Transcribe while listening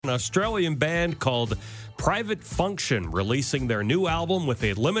An Australian band called Private Function releasing their new album with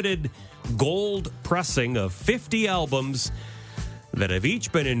a limited gold pressing of 50 albums that have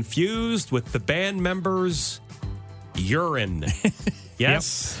each been infused with the band members' urine.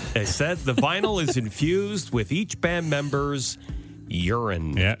 Yes, I said the vinyl is infused with each band member's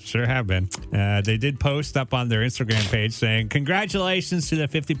urine. Yeah, sure have been. They did post up on their Instagram page saying, "Congratulations to the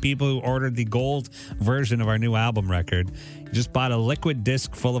 50 people who ordered the gold version of our new album record. You just bought a liquid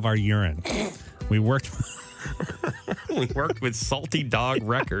disc full of our urine. We worked with Salty Dog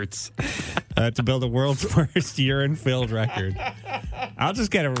Records to build the world's first urine-filled record. I'll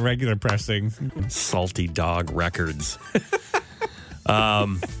just get a regular pressing." Salty Dog Records.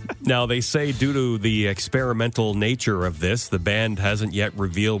 Now, they say due to the experimental nature of this, the band hasn't yet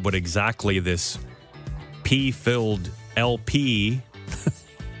revealed what exactly this pee-filled LP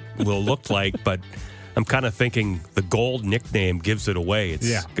will look like, but I'm kind of thinking the gold nickname gives it away.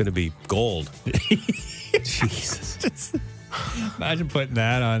 It's going to be gold. Jesus. Just imagine putting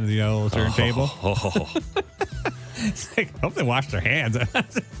that on the old turntable. It's like, I hope they wash their hands.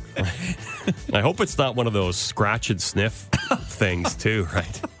 I hope it's not one of those scratch and sniff things, too,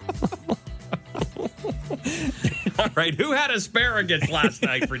 right? All right, who had asparagus last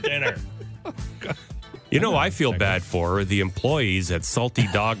night for dinner? You know, I feel bad for the employees at Salty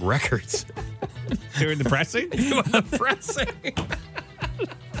Dog Records. Doing the pressing? Doing the pressing.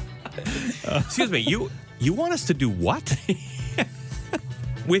 Excuse me, you want us to do what?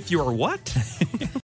 With your what?